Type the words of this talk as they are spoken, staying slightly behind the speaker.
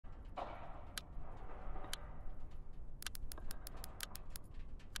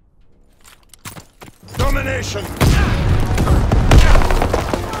Domination! Move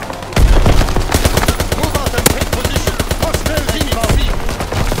out and take position! Hostiles inbound!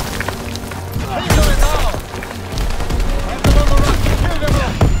 Taylor is out! Have them on the run! Kill them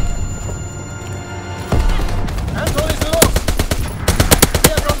all! Anton is lost!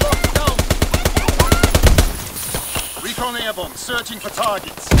 Airborne locked down! Recon airborne, searching for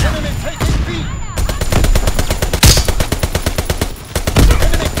targets. Enemy taking B!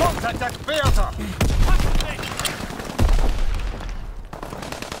 Enemy contact at Bertha!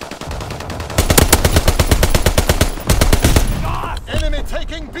 Enemy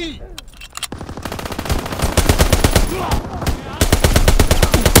taking B!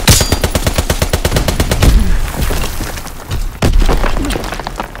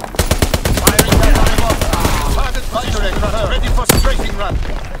 Firing that on. Target fighter aircraft ready for strafing run.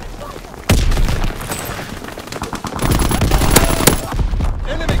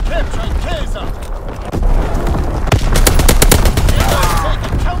 Enemy capturing Kaiser. Enemy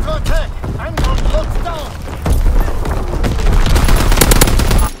taking counter-attack. Anton locked down.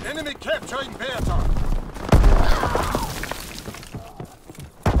 Enemy capturing Bertha.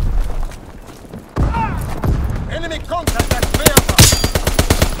 Enemy contact at Bertha.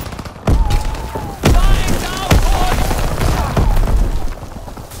 Flying down, boys!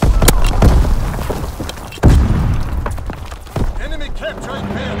 Enemy capturing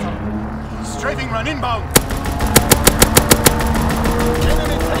Bertha. Strafing run inbound.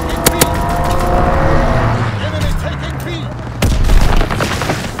 Enemy taking B. Enemy taking B.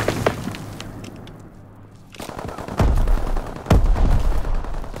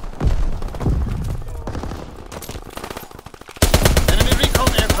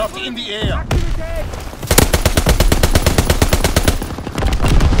 In the air.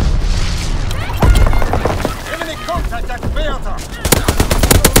 Enemy contact at Bertha.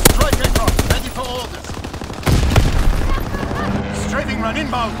 Strike aircraft ready for orders. Strafing run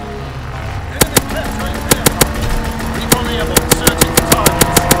inbound. Enemy capturing Bertha. Recon airborne searching for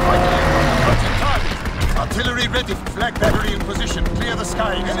targets. Strike aircraft approaching target. Artillery ready. Flag battery in position. Clear the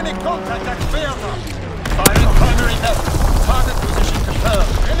skies. Enemy contact at Bertha. Firing primary left. Target position confirmed.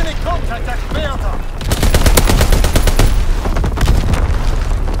 Enemy contact at Bertha.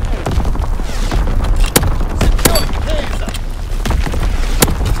 Securing Kaiser.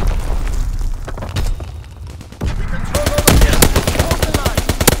 We control over here. Hold the line.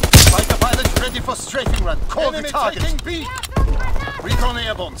 Fighter pilot ready for strafing run. Call enemy the target. Taking B. Recon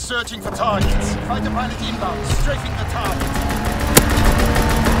airborne searching for targets. Fighter pilot inbound strafing the target.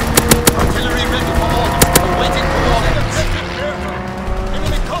 Artillery ready for orders. Awaiting coordinates.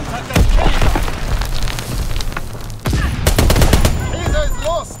 Enemy contact at Kaiser. Kaiser is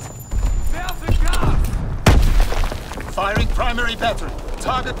lost. Firing primary battery.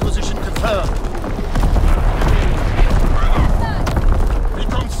 Target position confirmed.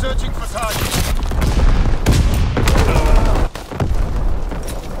 Recon searching for targets.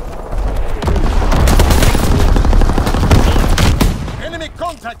 Enemy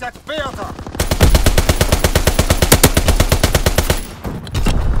contact at Bertha.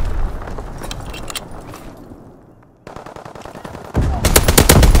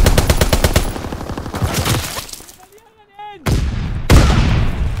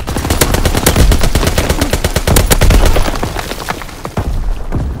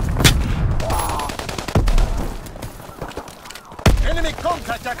 Enemy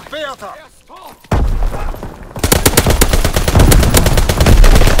contact at Bertha.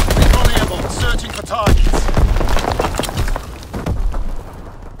 Searching for targets.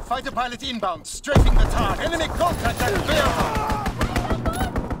 Fighter pilot inbound, strafing the target. Enemy contact at Bertha.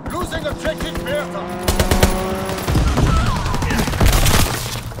 Losing objective Bertha.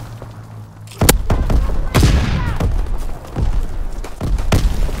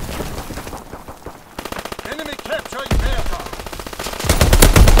 Enemy capturing Bertha.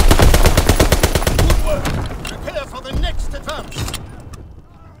 Good work. Prepare for the next advance.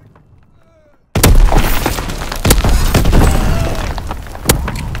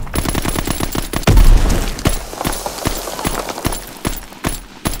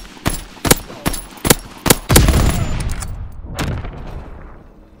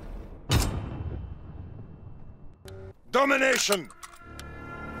 Domination!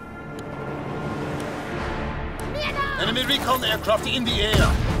 Enemy recon aircraft in the air.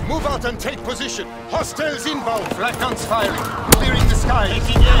 Move out and take position. Hostiles inbound. Flak guns firing. Clearing the sky.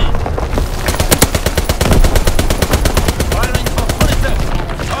 Taking aim. Firing for full effect.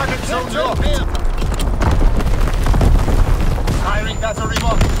 Target zone locked. Firing battery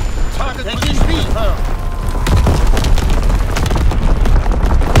locked. Target position confirmed.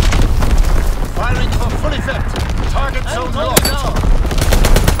 Firing for full effect. Target zone lost.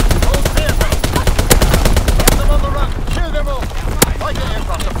 Hold aircraft. Get them on the run. Kill them all. Fighter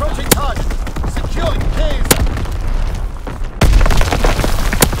aircraft approaching target. Securing K's.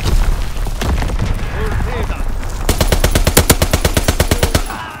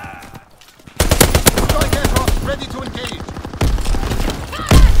 Strike aircraft ready to engage.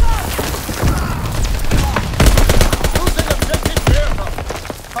 Losing objective aircraft.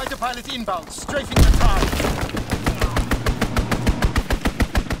 Fighter pilot inbound, strafing the target.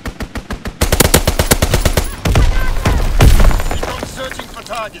 Recon searching for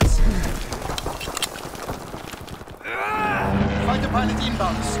targets. Fighter pilot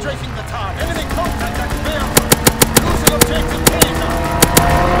inbound, strafing the target. Enemy contact at aircraft. Losing objective Kaiser.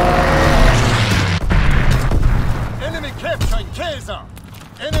 Enemy capturing Kaiser.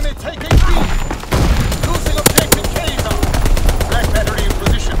 Enemy taking B. Losing objective Kaiser. Black battery in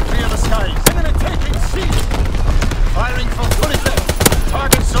position. Clear the skies. Enemy taking C. Firing for full effect.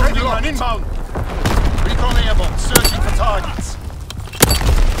 Target zone locked. Inbound. Recon airborne. Searching for targets.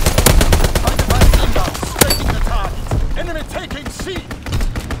 Fighter pilot inbound. Strafing the targets. Enemy taking C.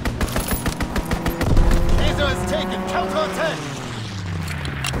 Kaiser is taken. Counter-attack.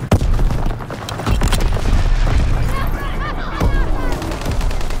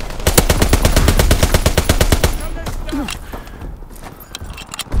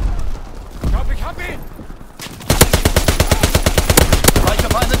 Fighter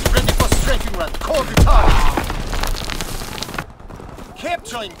pilots ready for strafing run. Call the target.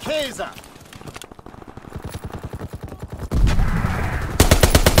 Capturing Kaiser.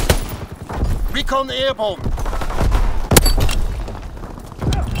 Recon airborne.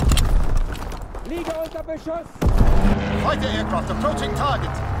 Liege unter Beschuss! Fighter aircraft approaching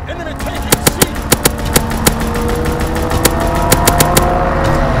target. Enemy taking C.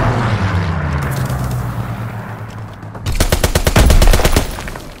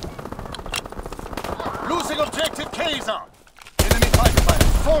 Losing objective Kaiser. Enemy fighter pilot.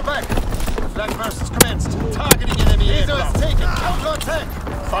 Fall back. Flag bursts commenced. Targeting enemy aircraft. Kaiser is taken. Counter-attack.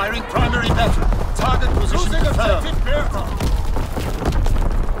 Firing primary battery. Target position confirmed. Losing objective aircraft.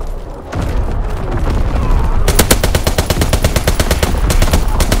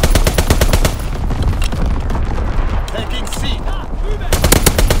 Taking C.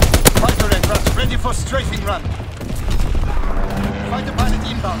 Fighter aircraft ready for strafing run. Fighter pilot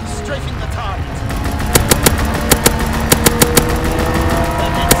inbound, strafing the target.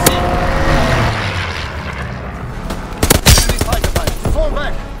 Taking C. Enemy fighter pilot, fall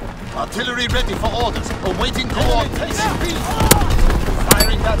back. Artillery ready for orders, awaiting coordinates.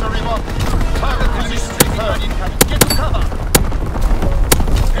 Firing battery 1. Target position confirmed. Incoming. Get to cover.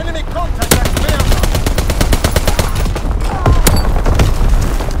 Enemy contact at aircraft.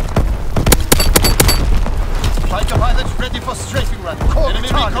 Fighter pilots ready for strafing run. Call enemy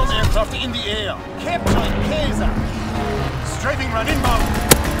recon aircraft in the air. Capturing Kaiser. Strafing run inbound.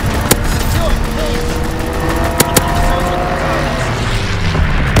 Securing Kaiser. Searching for targets.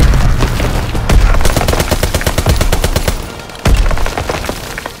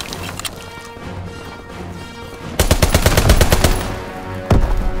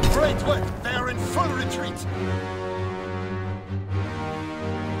 Great work. They are in full retreat.